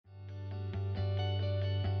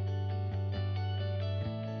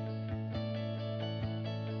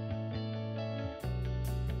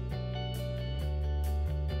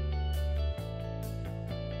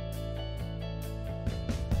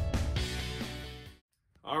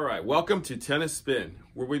All right, welcome to Tennis Spin,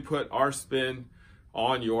 where we put our spin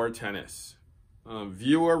on your tennis.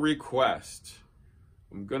 Viewer request.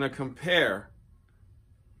 I'm gonna compare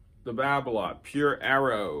the Babolat Pure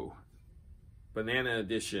Aero Banana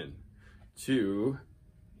Edition to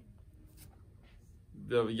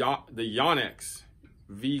the Yonex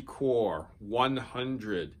Vcore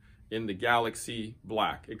 100 in the Galaxy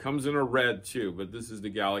Black. It comes in a red too, but this is the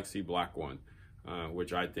Galaxy Black one,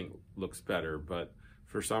 which I think looks better. But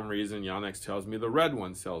for some reason, Yonex tells me the red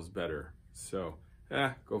one sells better. So,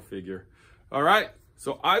 go figure. All right,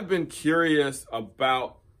 so I've been curious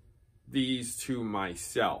about these two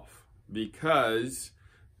myself because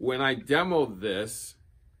when I demoed this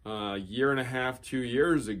a year and a half, 2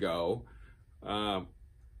 years ago,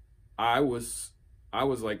 I was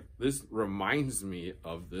like, this reminds me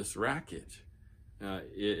of this racket.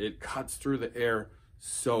 It cuts through the air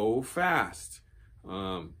so fast.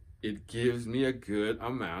 It gives me a good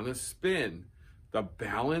amount of spin. The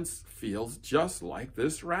balance feels just like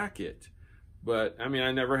this racket. But I mean,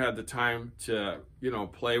 I never had the time to,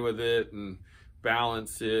 play with it and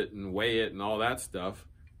balance it and weigh it and all that stuff.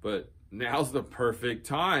 But now's the perfect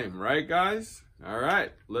time, right guys? All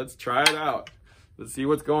right, let's try it out. Let's see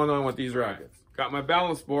what's going on with these rackets. Got my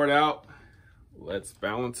balance board out. Let's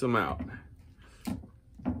balance them out. All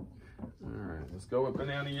right, let's go with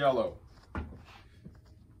banana yellow.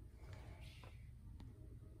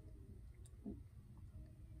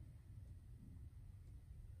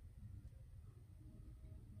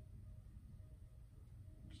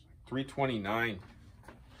 $329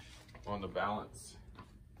 on the balance.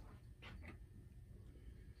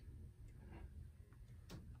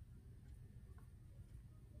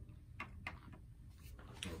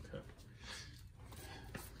 Okay.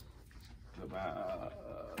 The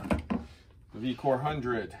Vcore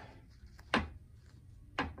 100.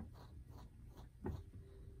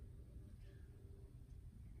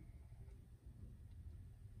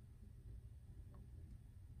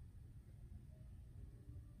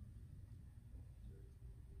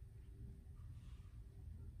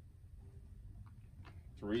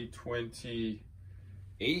 $328.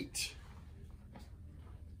 That's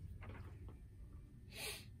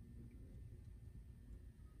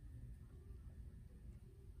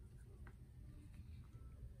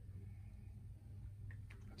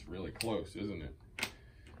really close, isn't it?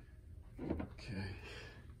 Okay.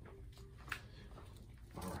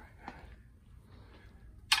 All right.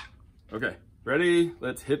 Okay, ready?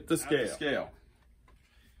 Let's hit the scale.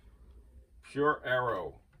 Pure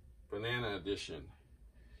Aero Banana Edition.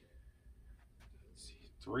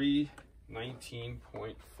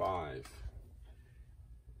 319.5.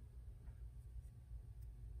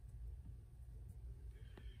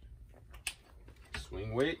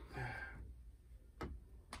 Swing weight.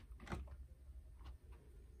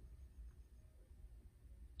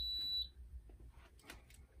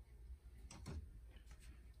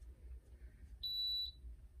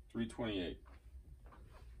 $328.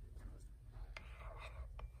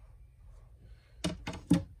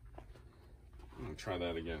 Try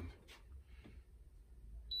that again.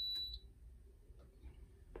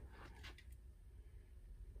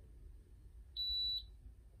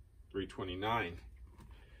 $329.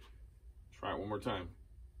 Try it one more time.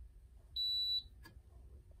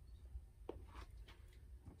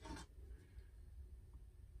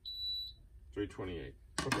 $328.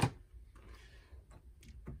 Okay.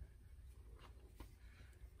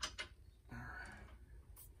 All right.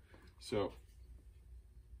 So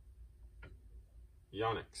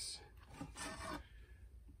Yonex,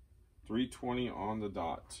 320 on the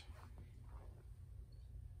dot.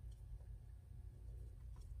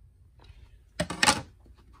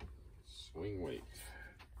 Swing weight.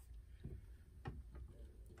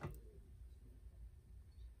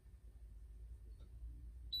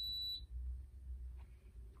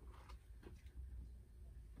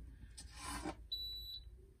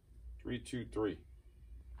 $323.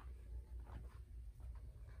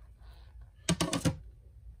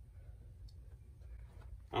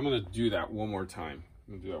 I'm gonna do that one more time.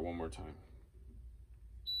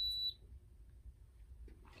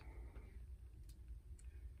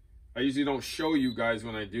 I usually don't show you guys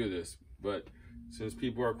when I do this, but since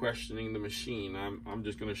people are questioning the machine, I'm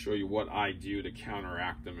just gonna show you what I do to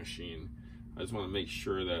counteract the machine. I just wanna make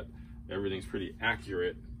sure that everything's pretty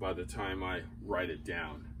accurate by the time I write it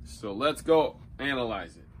down. So let's go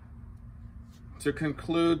analyze it. To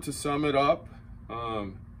conclude, to sum it up,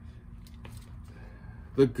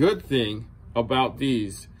 the good thing about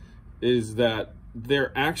these is that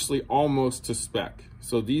they're actually almost to spec.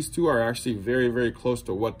 So these two are actually very, very close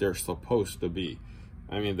to what they're supposed to be.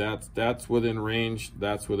 I mean, that's within range.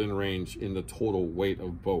 That's within range in the total weight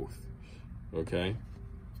of both. Okay.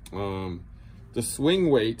 The swing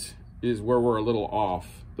weight is where we're a little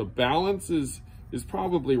off. The balance is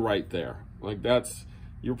probably right there. Like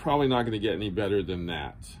you're probably not going to get any better than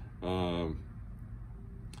that. The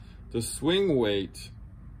swing weight,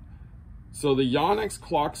 so the Yonex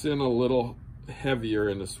clocks in a little heavier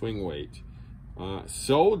in the swing weight.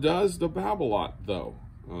 So does the Babolat though.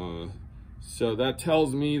 So that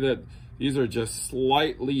tells me that these are just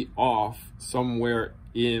slightly off somewhere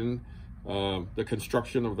in the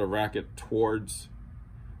construction of the racket towards,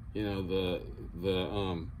 you know,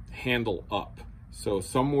 the handle up. So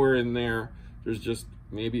somewhere in there, there's just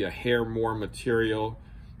maybe a hair more material,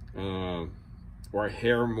 or a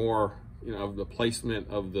hair more, you know, of the placement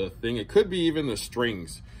of the thing. It could be even the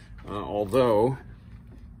strings, although,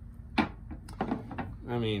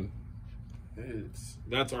 I mean,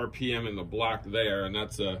 that's RPM in the black there, and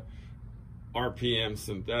that's a RPM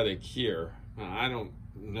synthetic here. I don't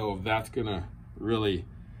know if that's gonna really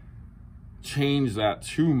change that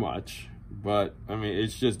too much, but I mean,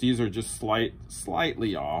 it's just, these are just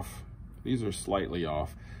slightly off. These are slightly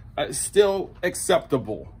off. Still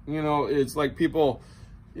acceptable. You know, it's like people,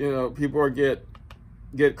 you know, people are get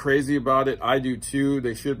crazy about it. I do too.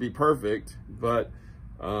 They should be perfect, but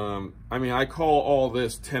I mean, I call all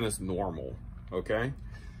this tennis normal. Okay,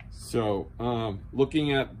 so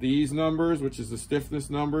looking at these numbers, which is the stiffness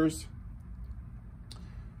numbers,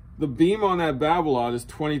 the beam on that Babolat is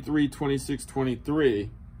 23, 26, 23,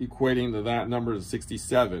 equating to that number is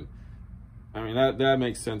 67. I mean, that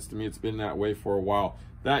makes sense to me. It's been that way for a while.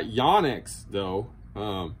 That Yonex, though,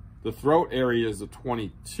 the throat area is a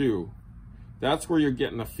 22. That's where you're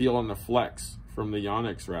getting the feel and the flex from the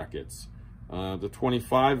Yonex rackets. The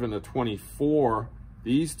 25 and the 24,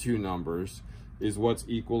 these two numbers, is what's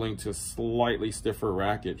equaling to slightly stiffer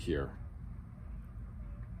racket here.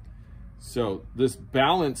 So this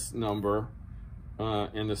balance number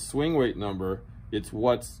and the swing weight number, it's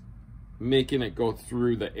what's making it go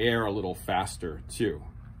through the air a little faster too.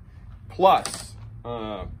 Plus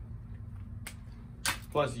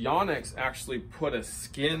Yonex actually put a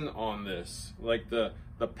skin on this. Like the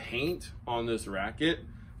paint on this racket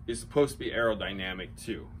is supposed to be aerodynamic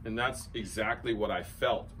too. And that's exactly what I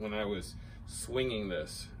felt when I was swinging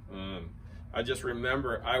this. I just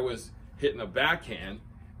remember I was hitting a backhand,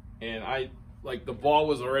 and the ball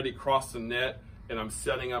was already across the net, and I'm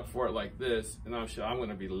setting up for it like this, and I'm sure I'm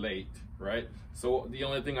gonna be late, right? So the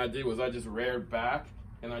only thing I did was I just reared back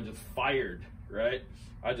and I just fired, right?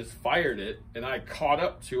 I just fired it, and I caught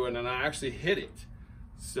up to it, and I actually hit it.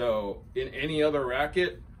 So in any other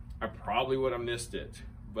racket, I probably would have missed it,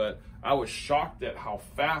 but I was shocked at how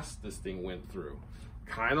fast this thing went through.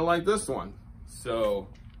 Kind of like this one. So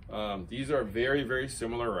these are very, very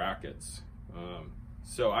similar rackets.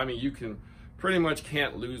 So I mean, you can pretty much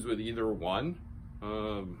can't lose with either one.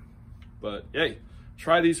 But hey,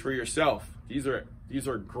 try these for yourself. These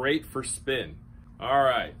are great for spin. All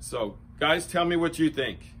right, so guys, tell me what you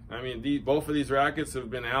think. I mean, both of these rackets have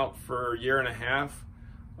been out for a year and a half.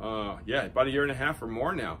 Yeah, about a year and a half or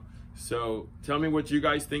more now. So tell me what you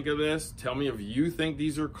guys think of this. Tell me if you think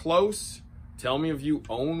these are close. Tell me if you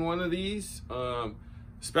own one of these,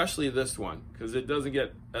 especially this one, because it doesn't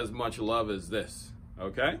get as much love as this,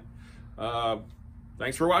 okay?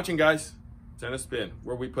 Thanks for watching, guys. Tennis Spin,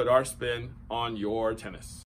 where we put our spin on your tennis.